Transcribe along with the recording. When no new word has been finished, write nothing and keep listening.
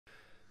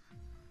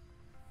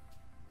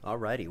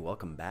Alrighty,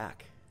 welcome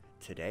back.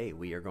 Today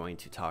we are going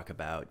to talk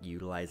about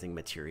utilizing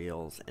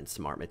materials and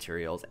smart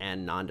materials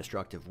and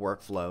non-destructive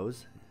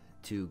workflows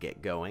to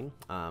get going.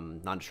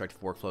 Non-destructive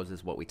workflows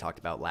is what we talked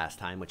about last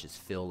time, which is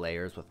fill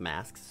layers with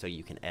masks so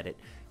you can edit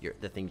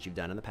the things you've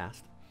done in the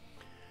past.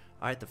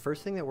 Alright, the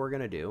first thing that we're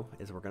going to do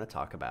is we're going to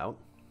talk about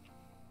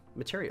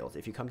materials.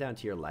 If you come down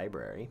to your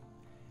library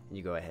and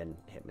you go ahead and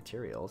hit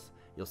materials,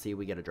 you'll see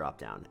we get a drop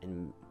down.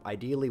 And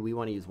ideally we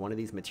want to use one of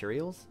these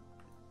materials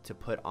to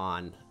put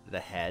on the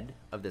head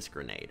of this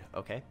grenade,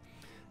 okay?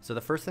 So the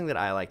first thing that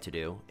I like to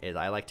do is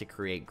I like to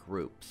create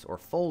groups or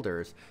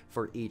folders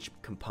for each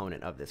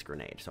component of this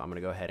grenade. So I'm gonna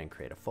go ahead and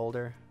create a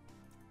folder.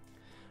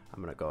 I'm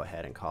gonna go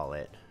ahead and call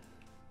it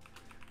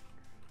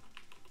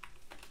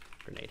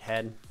grenade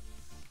head.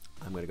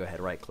 I'm gonna go ahead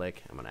and right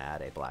click. I'm gonna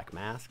add a black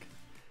mask.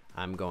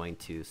 I'm going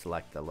to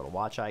select the little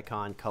watch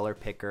icon, color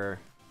picker,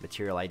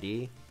 material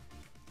ID,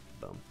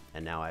 boom.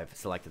 And now I've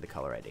selected the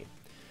color ID.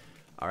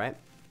 All right.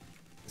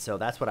 So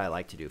that's what I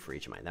like to do for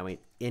each of mine. That way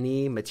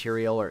any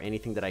material or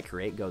anything that I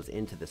create goes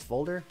into this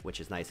folder, which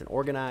is nice and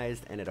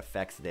organized, and it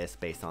affects this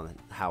based on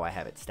how I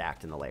have it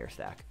stacked in the layer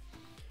stack.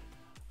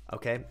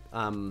 Okay,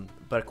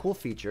 but a cool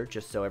feature,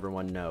 just so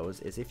everyone knows,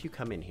 is if you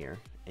come in here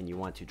and you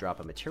want to drop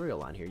a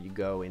material on here, you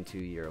go into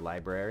your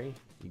library,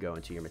 you go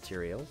into your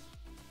materials,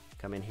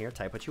 come in here,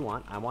 type what you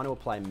want. I want to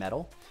apply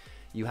metal.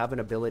 You have an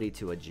ability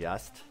to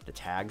adjust the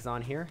tags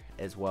on here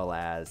as well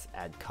as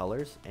add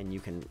colors, and you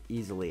can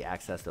easily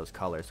access those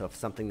colors. So if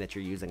something that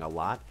you're using a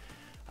lot,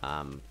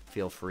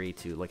 feel free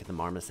to look at the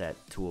Marmoset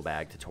tool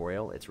bag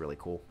tutorial. It's really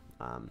cool.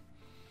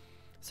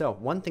 So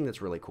one thing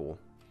that's really cool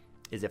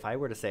is if I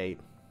were to say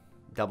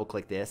double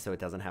click this so it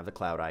doesn't have the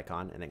cloud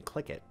icon and then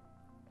click it,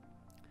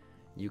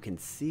 you can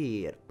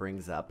see it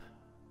brings up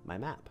my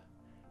map,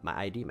 my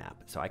ID map.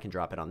 So I can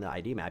drop it on the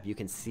ID map. You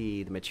can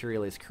see the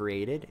material is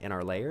created in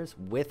our layers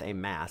with a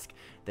mask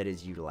that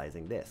is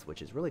utilizing this,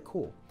 which is really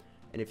cool.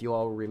 And if you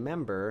all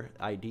remember,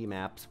 ID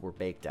maps were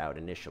baked out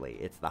initially.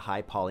 It's the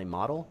high poly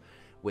model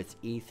with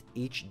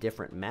each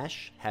different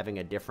mesh having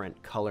a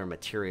different color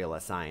material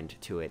assigned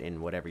to it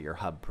in whatever your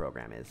hub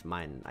program is.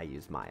 Mine, I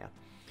use Maya.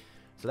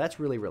 So that's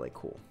really, really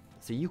cool.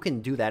 So you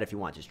can do that if you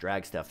want. Just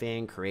drag stuff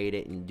in, create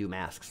it, and do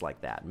masks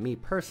like that. Me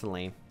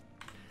personally,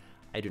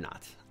 I do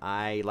not.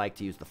 I like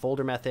to use the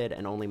folder method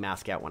and only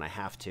mask out when I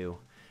have to.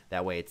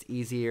 That way it's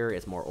easier,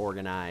 it's more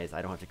organized,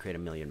 I don't have to create a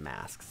million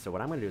masks. So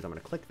what I'm gonna do is I'm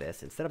gonna click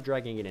this. Instead of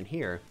dragging it in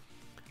here,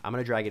 I'm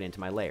gonna drag it into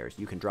my layers.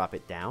 You can drop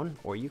it down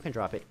or you can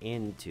drop it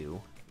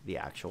into the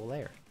actual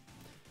layer.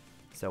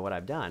 So what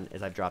I've done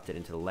is I've dropped it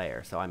into the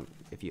layer. So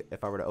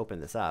if I were to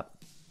open this up,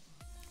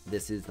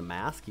 this is the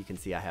mask. You can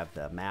see I have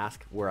the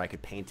mask where I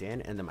could paint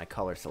in and then my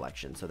color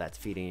selection. So that's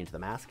feeding into the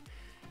mask.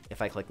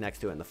 If I click next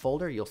to it in the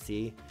folder, you'll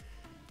see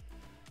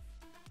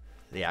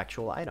the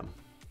actual item,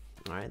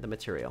 all right, the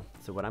material.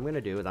 So what I'm gonna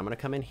do is I'm gonna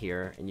come in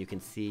here and you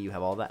can see you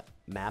have all that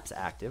maps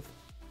active.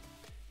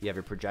 You have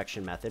your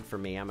projection method. For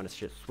me, I'm gonna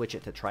switch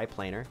it to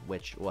triplanar,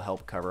 which will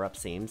help cover up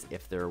seams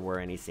if there were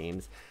any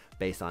seams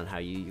based on how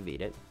you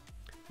UV'd it.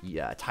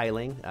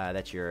 Tiling,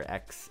 that's your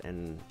X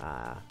and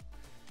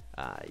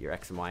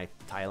Y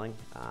tiling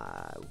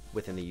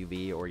within the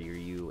UV or your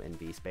U and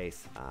V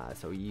space.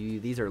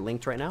 These are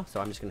linked right now, so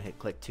I'm just gonna hit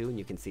click 2 and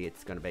you can see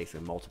it's gonna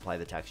basically multiply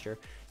the texture.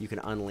 You can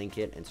unlink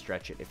it and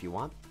stretch it if you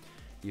want.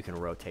 You can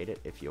rotate it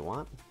if you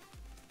want.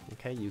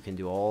 Okay, you can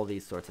do all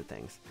these sorts of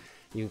things.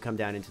 You can come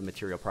down into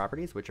material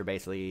properties, which are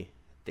basically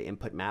the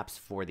input maps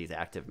for these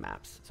active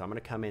maps. So I'm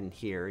gonna come in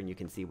here and you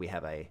can see we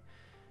have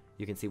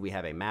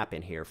a map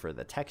in here for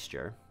the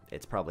texture.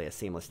 It's probably a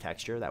seamless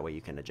texture, that way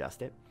you can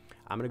adjust it.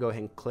 I'm gonna go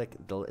ahead and click,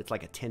 it's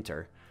like a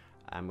tinter.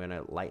 I'm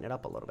gonna lighten it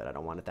up a little bit. I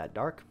don't want it that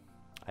dark.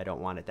 I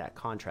don't want it that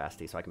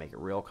contrasty, so I can make it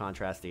real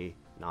contrasty.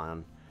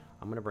 I'm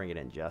gonna bring it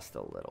in just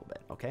a little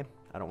bit, okay?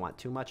 I don't want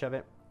too much of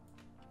it.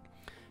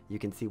 You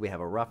can see we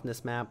have a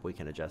roughness map. We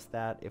can adjust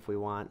that if we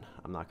want.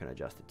 I'm not gonna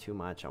adjust it too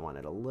much. I want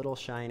it a little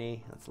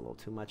shiny. That's a little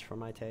too much for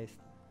my taste.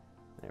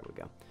 There we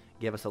go.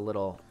 Give us a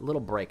little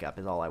breakup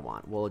is all I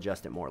want. We'll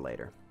adjust it more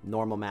later.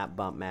 Normal map,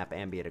 bump map,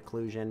 ambient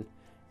occlusion.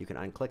 You can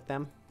unclick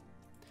them.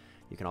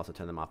 You can also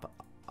turn them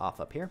off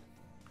up here.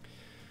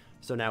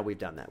 So now we've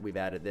done that. We've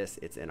added this.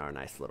 It's in our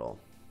nice little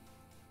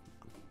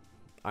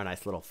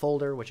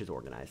folder, which is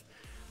organized.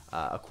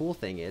 A cool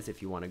thing is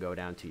if you want to go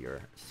down to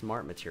your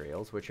smart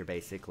materials, which are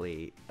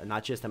basically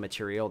not just a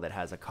material that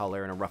has a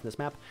color and a roughness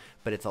map,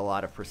 but it's a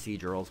lot of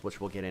procedurals,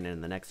 which we'll get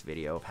in the next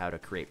video of how to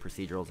create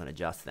procedurals and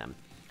adjust them.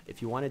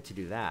 If you wanted to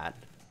do that,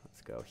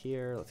 let's go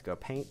here, let's go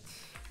paint.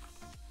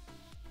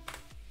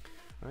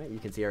 All right, you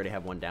can see I already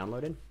have one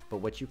downloaded, but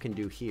what you can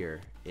do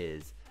here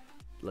is,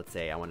 let's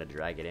say I want to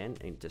drag it in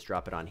and just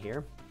drop it on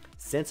here.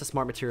 Since a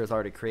smart material is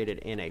already created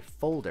in a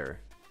folder,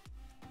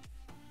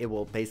 it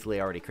will basically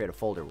already create a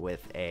folder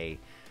with a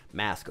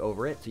mask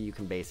over it, so you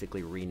can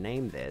basically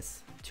rename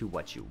this to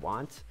what you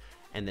want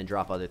and then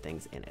drop other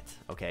things in it.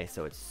 Okay,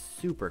 so it's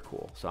super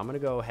cool. So I'm gonna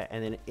go ahead,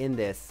 and then in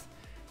this,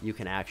 you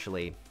can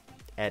actually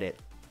edit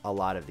a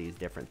lot of these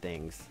different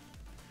things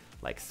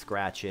like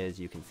scratches.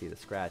 You can see the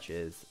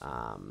scratches.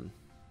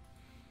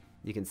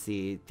 You can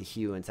see the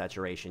hue and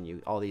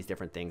saturation, all these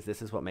different things.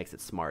 This is what makes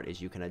it smart,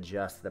 is you can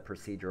adjust the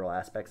procedural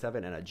aspects of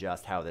it and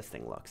adjust how this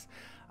thing looks.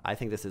 I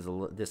think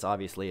this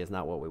obviously is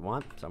not what we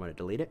want, so I'm going to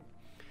delete it.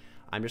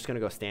 I'm just going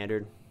to go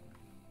standard.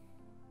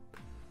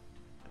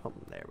 Oh,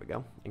 there we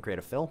go, and create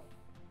a fill.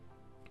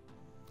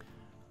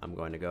 I'm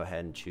going to go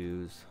ahead and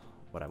choose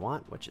what I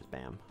want, which is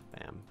bam,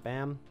 bam,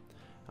 bam.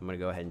 I'm going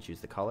to go ahead and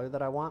choose the color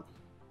that I want.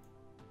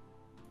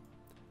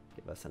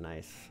 Give us a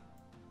nice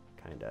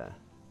kind of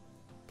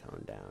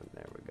tone down.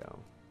 There we go.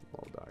 A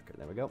little darker.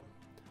 There we go.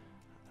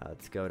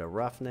 Let's go to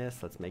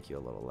roughness. Let's make you a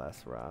little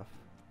less rough.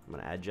 I'm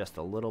going to add just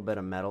a little bit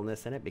of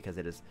metalness in it because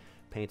it is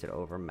painted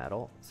over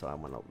metal. So I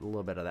want a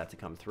little bit of that to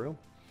come through.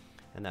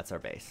 And that's our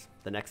base.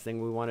 The next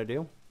thing we want to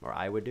do, or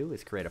I would do,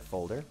 is create a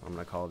folder. I'm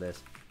going to call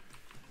this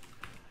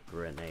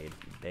grenade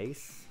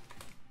base.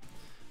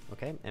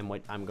 Okay, and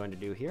what I'm going to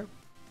do here,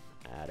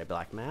 add a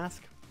black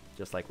mask,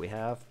 just like we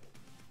have.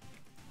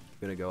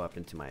 I'm going to go up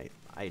into my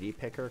ID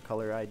picker,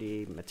 color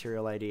ID,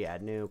 material ID,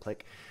 add new,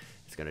 click.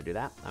 It's going to do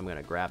that. I'm going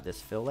to grab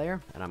this fill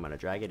layer and I'm going to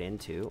drag it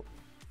into,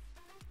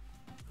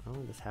 oh,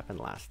 this happened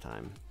last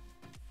time.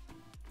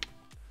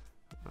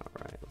 All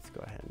right, let's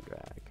go ahead and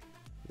drag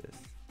this.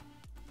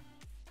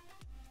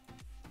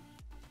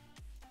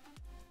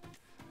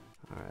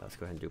 All right, let's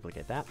go ahead and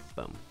duplicate that.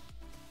 Boom.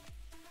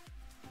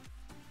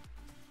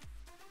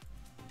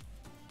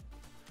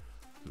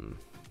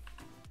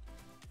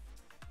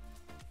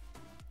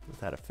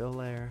 Let's add a fill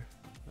layer.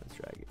 Let's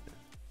drag it.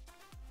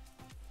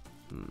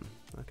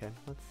 Okay,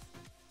 do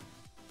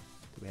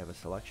we have a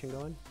selection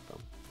going?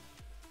 Boom.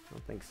 I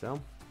don't think so.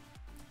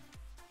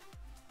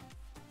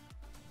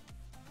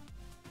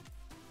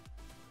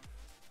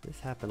 This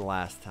happened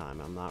last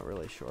time. I'm not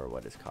really sure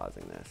what is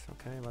causing this.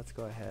 Okay, let's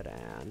go ahead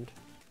and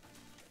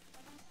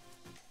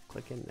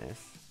click in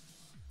this.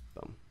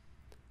 Boom.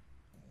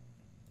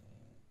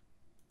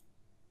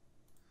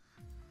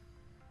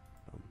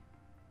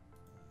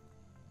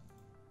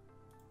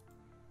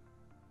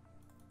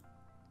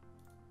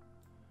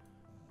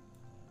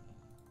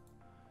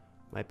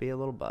 Might be a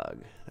little bug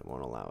that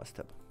won't allow us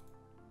to.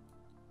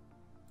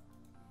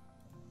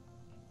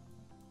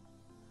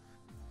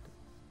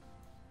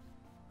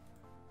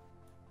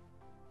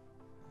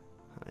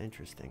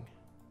 Interesting.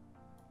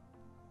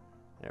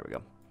 There we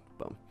go.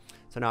 Boom.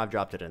 So now I've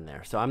dropped it in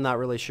there. So I'm not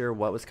really sure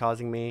what was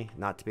causing me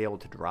not to be able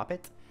to drop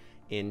it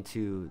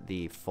into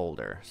the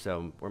folder.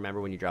 So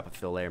remember, when you drop a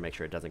fill layer, make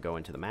sure it doesn't go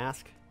into the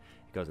mask.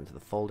 It goes into the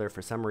folder.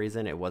 For some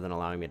reason, it wasn't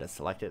allowing me to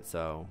select it,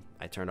 so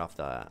I turned off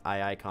the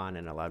eye icon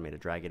and it allowed me to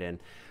drag it in.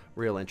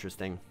 Real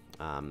interesting.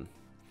 But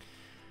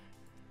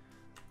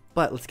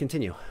let's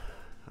continue.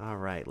 All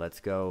right, let's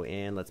go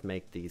in. Let's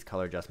make these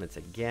color adjustments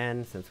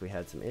again since we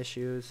had some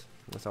issues.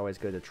 It's always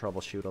good to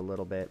troubleshoot a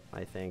little bit,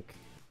 I think.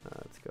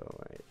 Let's go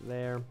right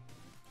there.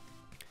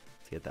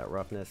 Let's get that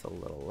roughness a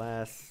little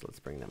less. Let's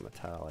bring that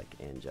metallic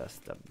in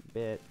just a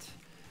bit.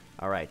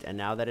 All right, and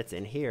now that it's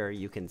in here,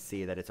 you can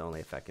see that it's only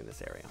affecting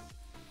this area.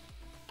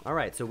 All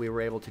right, so we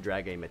were able to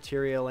drag a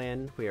material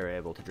in. We are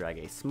able to drag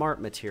a smart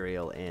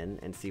material in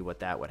and see what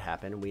that would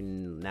happen. We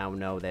now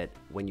know that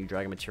when you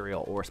drag a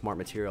material or smart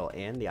material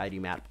in, the ID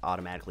map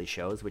automatically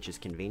shows, which is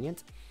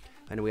convenient.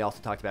 And we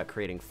also talked about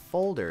creating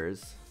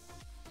folders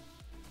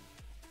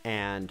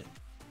and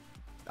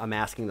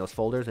unmasking those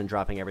folders and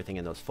dropping everything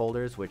in those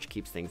folders, which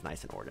keeps things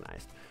nice and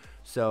organized.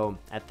 So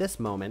at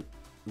this moment,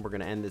 we're going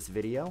to end this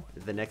video.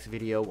 The next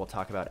video, we'll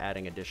talk about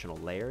adding additional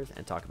layers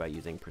and talk about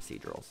using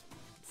procedurals.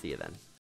 See you then.